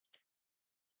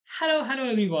Hello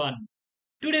everyone.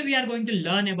 Today we are going to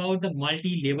learn about the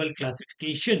multi-level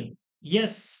classification.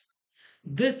 Yes,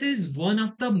 this is one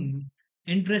of the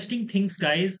interesting things,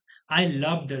 guys. I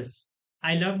love this.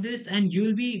 I love this, and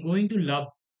you'll be going to love.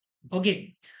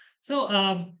 Okay, so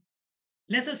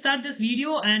let's start this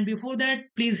video. And before that,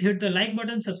 please hit the like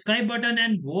button, subscribe button,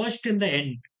 and watch till the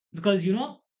end because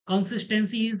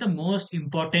consistency is the most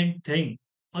important thing.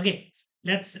 Okay,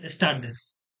 let's start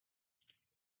this.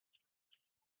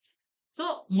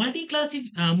 So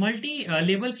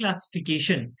multi-label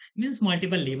classification means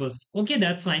multiple labels. Okay,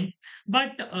 that's fine.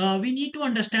 But we need to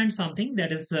understand something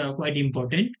that is quite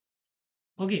important.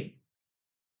 Okay,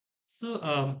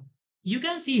 so you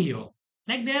can see here,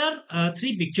 like there are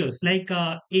three pictures, like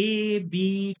A,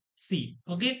 B, C.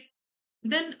 Okay,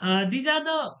 then these are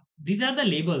the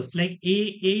labels. Like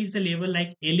A is the label,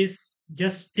 like Alice.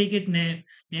 Just take it name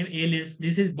Alice.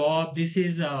 This is Bob. This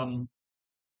is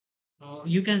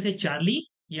you can say Charlie.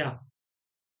 Yeah,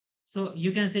 so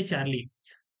you can say Charlie.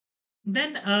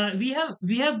 Then we have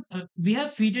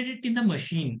feeded it in the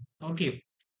machine. Okay,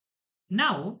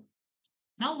 now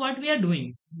what we are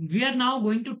doing, we are now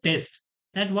going to test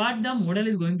that what the model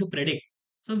is going to predict.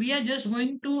 So we are just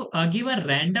going to give a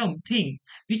random thing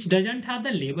which doesn't have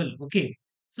the label. Okay,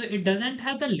 so it doesn't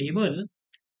have the label,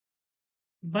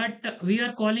 but we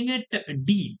are calling it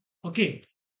D. Okay,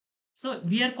 so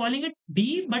we are calling it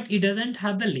D, but it doesn't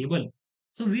have the label.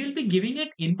 So we will be giving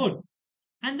it input,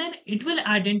 and then it will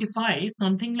identify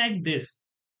something like this: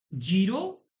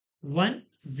 0, 1,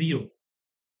 0.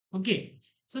 Okay,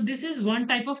 so this is one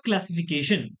type of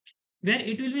classification where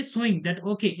it will be showing that,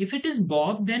 okay, if it is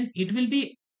Bob, then it will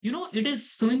be, it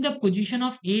is showing the position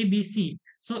of A, B, C.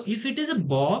 So if it is a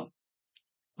Bob,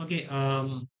 okay,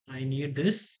 I need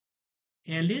this: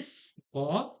 Alice,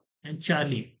 Bob, and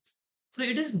Charlie. So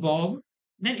it is Bob,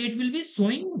 then it will be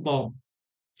showing Bob.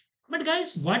 But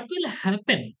guys, what will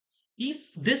happen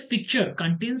if this picture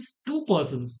contains two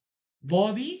persons,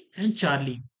 Bobby and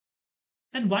Charlie?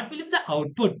 Then what will be the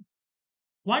output?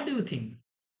 What do you think?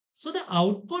 So the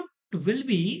output will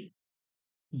be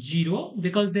 0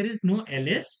 because there is no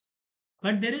Alice,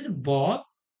 but there is Bob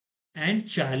and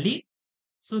Charlie.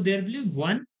 So there will be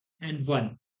 1 and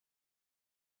 1.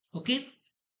 Okay.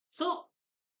 So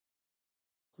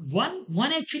 1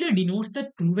 actually denotes the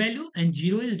true value and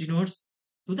 0 is denotes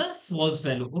to the false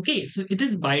value. Okay. So it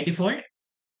is by default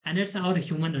and it's our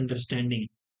human understanding.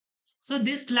 So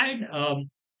this slide,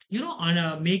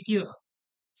 on make you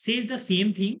says the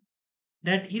same thing,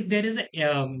 that if there is a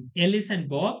Alice and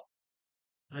Bob,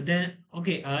 then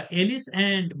okay, Alice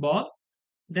and Bob,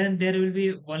 then there will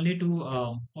be only two.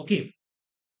 Okay,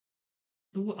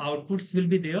 two outputs will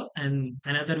be there, and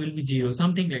another will be 0,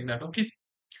 something like that. Okay,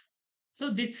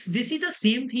 so this is the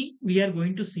same thing we are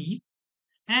going to see,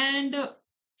 and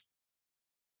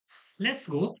let's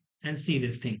go and see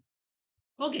this thing.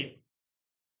 Okay,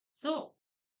 so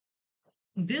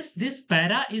this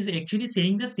para is actually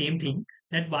saying the same thing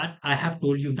that what I have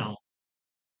told you now.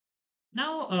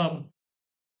 Now,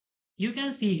 you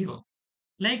can see here,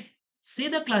 like, say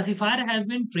the classifier has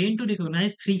been trained to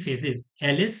recognize three faces: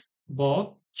 Alice,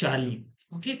 Bob, Charlie.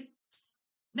 Okay.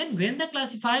 Then when the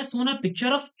classifier shown a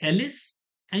picture of Alice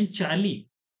and Charlie,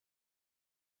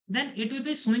 then it will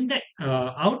be showing the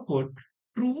output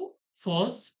true,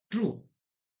 false, true.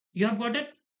 You have got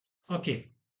it?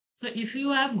 Okay. So if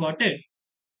you have got it,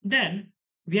 then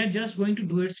we are just going to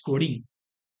do its coding.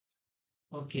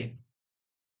 Okay.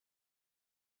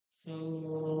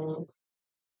 So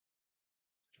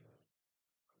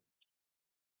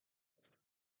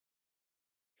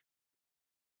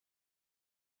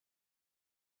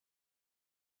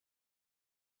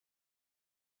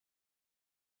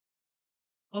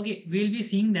okay, we'll be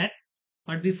seeing that.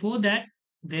 But before that,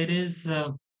 there is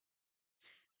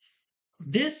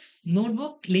this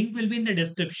notebook link will be in the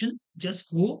description.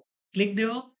 Just go, click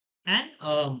there, and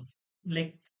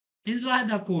like enjoy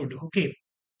the code. Okay.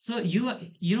 So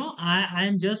I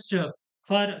am just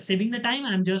for saving the time.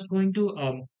 I'm just going to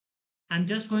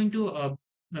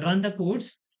run the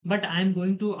codes, but I'm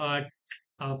going to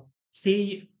uh,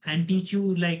 say and teach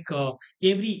you like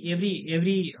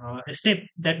every step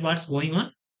that what's going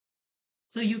on.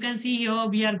 So you can see here uh,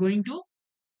 we are going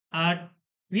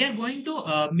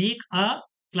to make a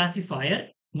classifier,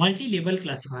 multi-label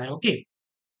classifier. Okay.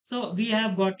 So we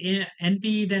have got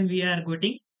NP, then we are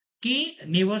getting K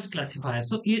neighbors classifier.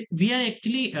 So we are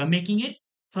actually making it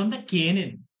from the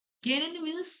KNN. KNN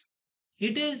means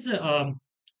it is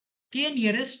K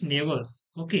nearest neighbors.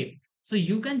 Okay. So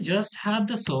you can just have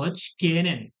the search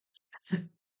KNN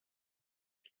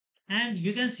and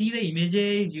you can see the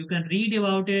images, you can read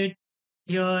about it.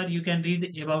 Here you can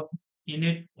read about in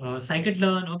it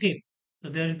scikit-learn. Okay, so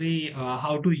there will be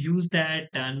how to use that,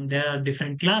 and there are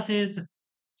different classes.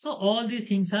 So all these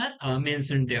things are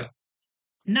mentioned there.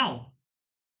 Now,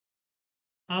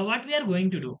 what we are going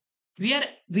to do, we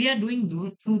are doing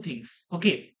two things.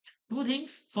 Okay, two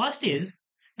things. First is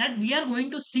that we are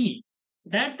going to see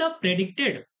that the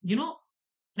predicted,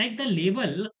 like the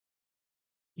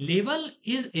label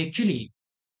is actually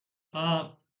uh,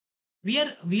 we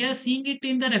are seeing it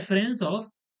in the reference of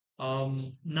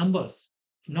numbers,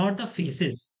 not the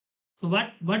faces. So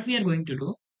what we are going to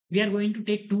do, we are going to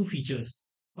take two features.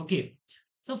 Okay.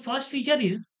 So first feature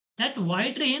is that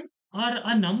white rain or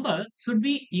a number should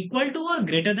be equal to or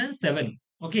greater than 7.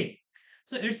 Okay.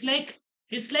 So it's like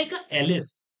a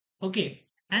Alice. Okay.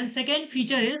 And second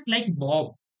feature is like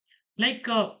Bob. Like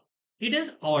it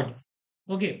is odd.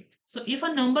 Okay. So if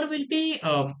a number will be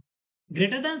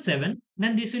greater than 7,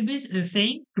 then this will be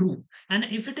saying true. And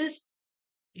if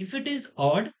it is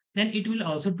odd, then it will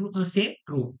also say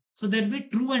true. So there will be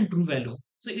true and true value.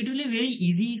 So it will be very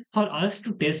easy for us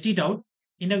to test it out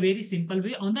in a very simple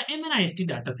way on the MNIST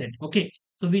dataset. Okay.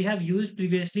 So we have used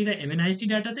previously the MNIST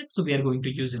dataset, so we are going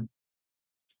to use them.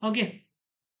 Okay,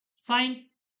 fine.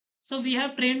 So we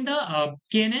have trained the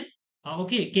KNN,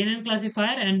 okay, KNN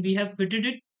classifier, and we have fitted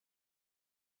it.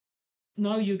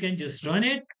 Now you can just run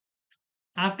it.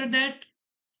 After that,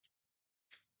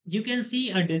 you can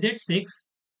see a digit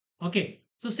 6. Okay,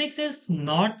 so 6 is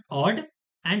not odd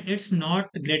and it's not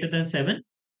greater than 7.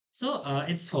 So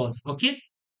it's false. Okay,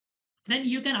 then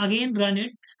you can again run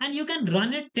it, and you can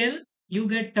run it till you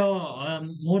get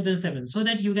more than 7, so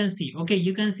that you can see. Okay,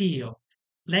 you can see here,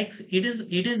 like it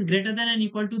is greater than and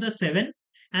equal to the 7,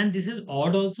 and this is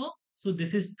odd also. So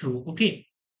this is true. Okay,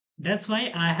 that's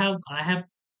why I have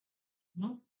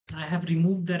no, I have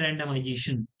removed the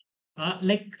randomization,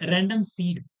 like random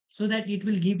seed, so that it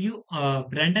will give you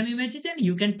random images and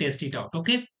you can test it out.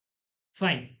 Okay,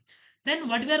 fine. Then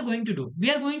what we are going to do? We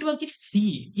are going to actually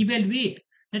see, evaluate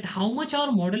that how much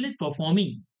our model is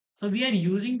performing. So we are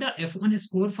using the F1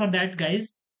 score for that,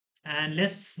 guys, and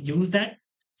let's use that.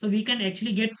 So we can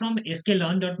actually get from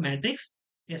sklearn.matrix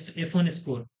F1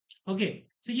 score. Okay,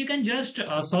 so you can just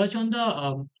search on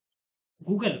the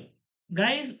Google.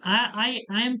 Guys, I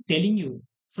am telling you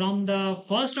from the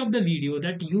first of the video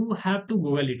that you have to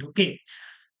Google it. Okay.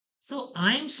 So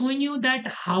I am showing you that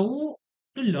how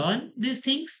to learn these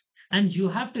things, and you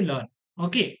have to learn.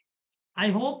 Okay. I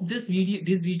hope these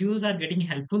videos are getting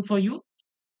helpful for you,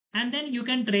 and then you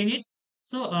can train it.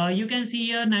 So you can see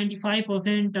here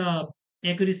 95%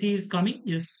 accuracy is coming.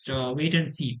 Just wait and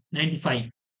see. 95.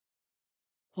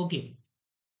 Okay.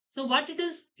 So what it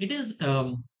is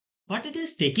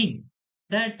taking,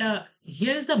 that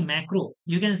here is the macro.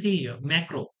 You can see here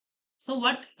macro. So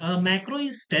what macro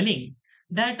is telling,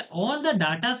 that all the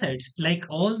data sets, like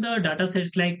all the data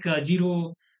sets, like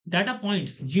zero data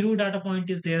points, zero data point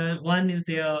is there, one is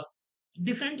there,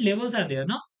 different levels are there,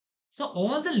 no? So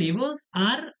all the levels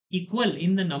are equal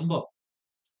in the number.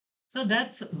 So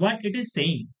that's what it is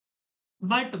saying.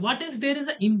 But what if there is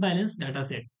an imbalanced data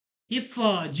set? If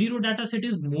zero data set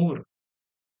is more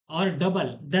or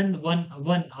double than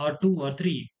one or two or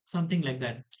three, something like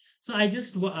that. So I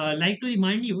just like to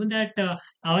remind you that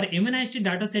our MNIST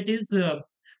data set is a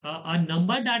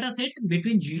number data set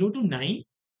between 0 to 9.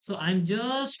 So I'm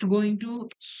just going to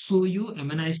show you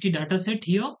MNIST data set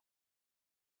here.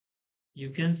 You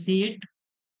can see it.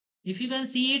 If you can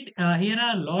see it, here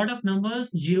are a lot of numbers,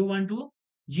 0 to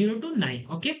 9.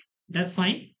 Okay, that's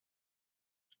fine.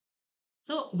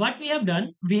 So what we have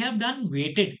done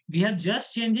weighted. We have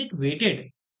just changed it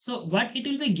weighted. So what it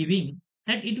will be giving,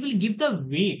 that it will give the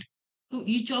weight to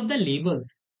each of the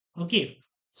labels. Okay.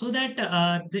 So that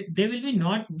they will be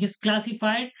not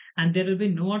misclassified, and there will be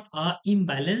not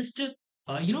imbalanced,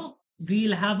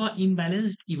 we'll have a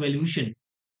imbalanced evaluation.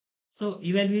 So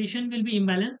evaluation will be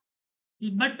imbalanced,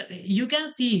 but you can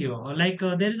see here, like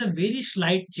there is a very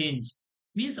slight change.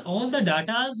 Means all the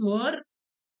datas were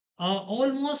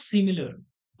almost similar.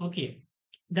 Okay,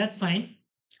 that's fine.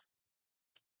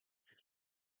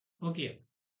 Okay,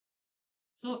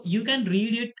 so you can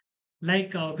read it,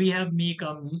 like we have make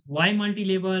a y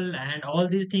multi-label and all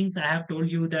these things. I have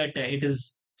told you that it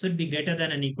is should be greater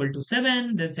than and equal to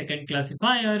 7. Then second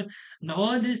classifier, and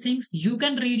all these things you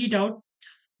can read it out.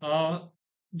 Uh,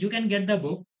 you can get the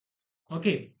book.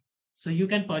 Okay, so you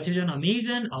can purchase on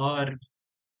Amazon, or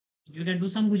you can do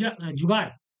some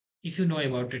jugaad if you know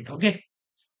about it. Okay,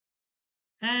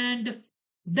 and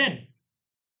then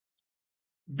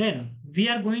Then we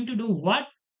are going to do what?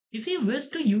 If we wish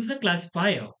to use a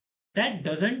classifier that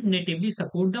doesn't natively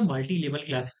support the multi-level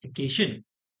classification.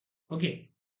 Okay.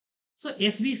 So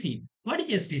SVC. What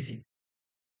is SVC?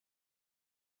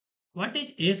 What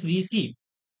is SVC?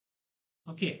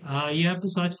 Okay. You have to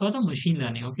search for the machine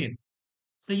learning. Okay.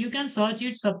 So you can search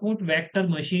it support vector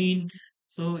machine.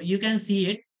 So you can see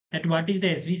it at what is the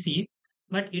SVC,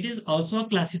 but it is also a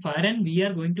classifier and we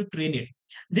are going to train it.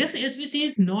 This SVC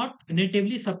is not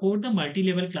natively support the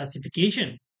multi-level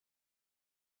classification.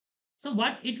 So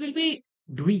what it will be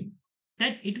doing,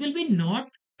 that it will be not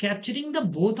capturing the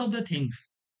both of the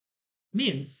things.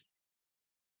 Means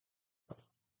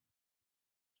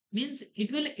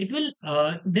it will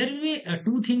there will be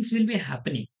two things will be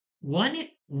happening. One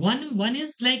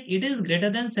is like it is greater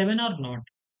than 7 or not,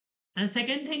 and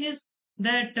second thing is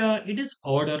that it is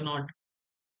odd or not.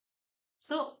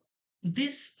 So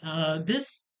this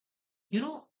you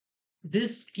know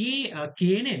this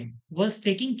KNN was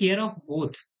taking care of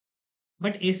both,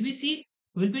 but SVC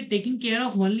will be taking care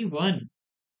of only one.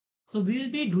 So we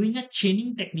will be doing a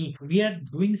chaining technique. We are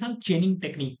doing some chaining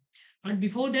technique. But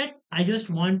before that, I just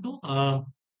want to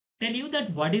tell you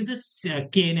that what is this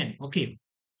KNN. Okay.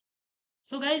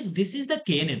 So guys, this is the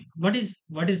KNN. What is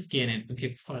KNN?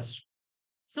 Okay, first.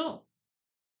 So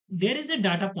there is a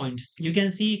data points. You can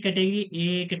see category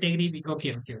A, category B.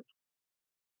 Okay, okay.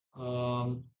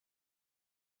 Um,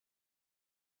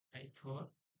 I thought.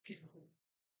 Okay.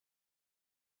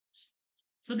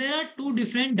 So there are two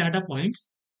different data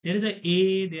points. There is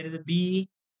a, there is a B.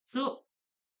 So,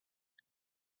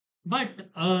 but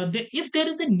if there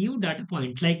is a new data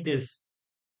point like this,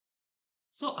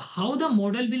 so how the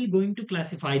model will going to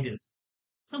classify this?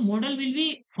 So model will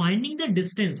be finding the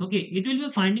distance. Okay, it will be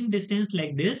finding distance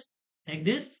like this,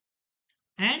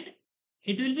 and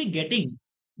it will be getting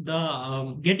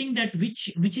the getting that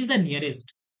which is the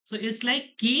nearest. So it's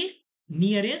like k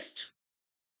nearest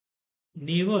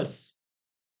neighbors.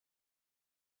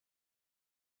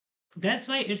 That's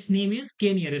why its name is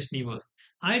k nearest neighbors.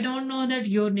 I don't know that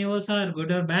your neighbors are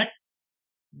good or bad,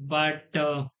 but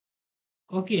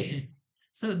okay.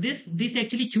 So this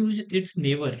actually choose its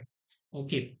neighbor.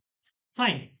 Okay,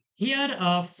 fine.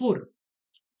 Here, 4.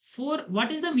 4,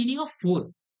 what is the meaning of 4?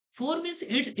 4 means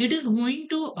it is going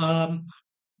to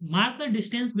mark the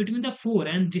distance between the 4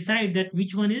 and decide that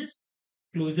which one is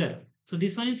closer. So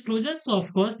this one is closer. So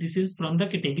of course, this is from the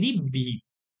category B.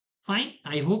 Fine.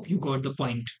 I hope you got the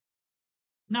point.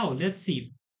 Now let's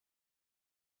see.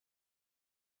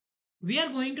 We are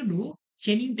going to do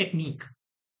chaining technique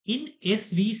in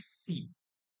SVC.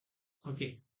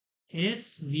 Okay.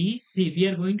 SVC. We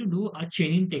are going to do a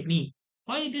chaining technique.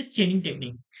 Why is this chaining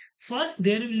technique? First,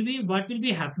 there will be what will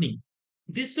be happening.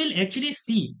 This will actually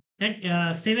see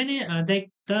that 7,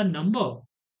 like the number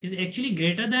is actually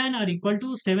greater than or equal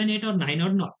to 7, 8, or 9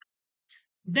 or not.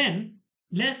 Then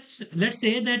let's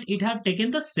say that it have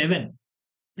taken the 7.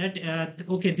 That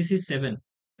okay, this is 7.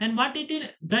 And what it is,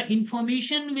 the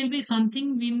information will be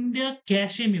something in the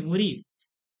cache memory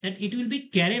that it will be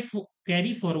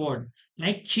carry forward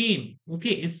like chain.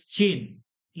 Okay, it's chain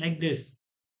like this.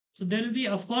 So there will be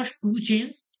of course two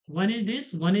chains. One is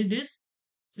this, one is this.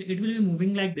 So it will be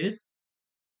moving like this.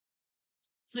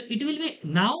 So it will be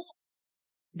now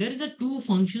there is a two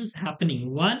functions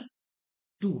happening. One,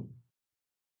 two.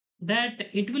 That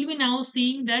it will be now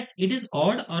seeing that it is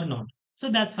odd or not. So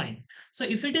that's fine. So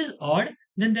if it is odd,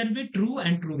 then there will be true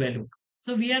and true value.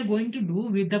 So we are going to do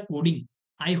with the coding.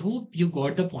 I hope you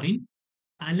got the point.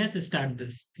 And let's start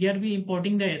this. Here we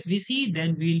importing the SVC,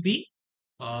 then we'll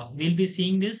be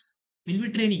seeing this. We'll be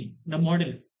training the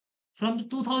model from the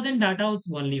 2000 data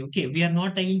only. Okay, we are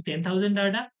not taking 10,000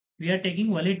 data. We are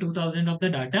taking only 2000 of the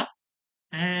data,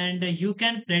 and you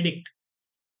can predict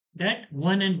that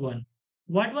 1 and 1.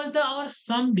 What was the our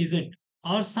sum digit?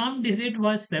 Our sum digit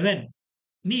was 7.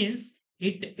 Means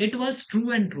it was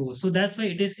true and true. So that's why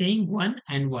it is saying 1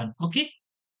 and 1. Okay,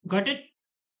 got it?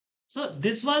 So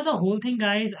this was the whole thing,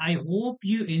 guys. I hope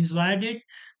you enjoyed it.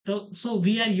 So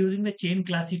we are using the chain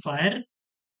classifier.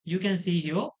 You can see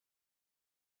here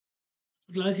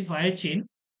classifier chain.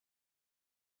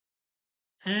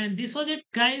 And this was it,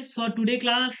 guys, for today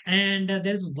class. And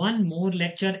there's one more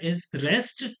lecture is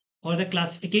rest or the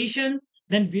classification.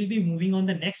 Then we'll be moving on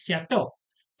the next chapter.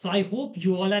 So I hope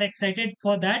you all are excited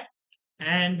for that.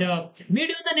 And meet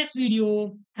you in the next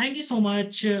video. Thank you so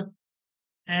much.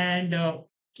 And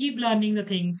keep learning the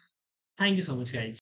things. Thank you so much, guys.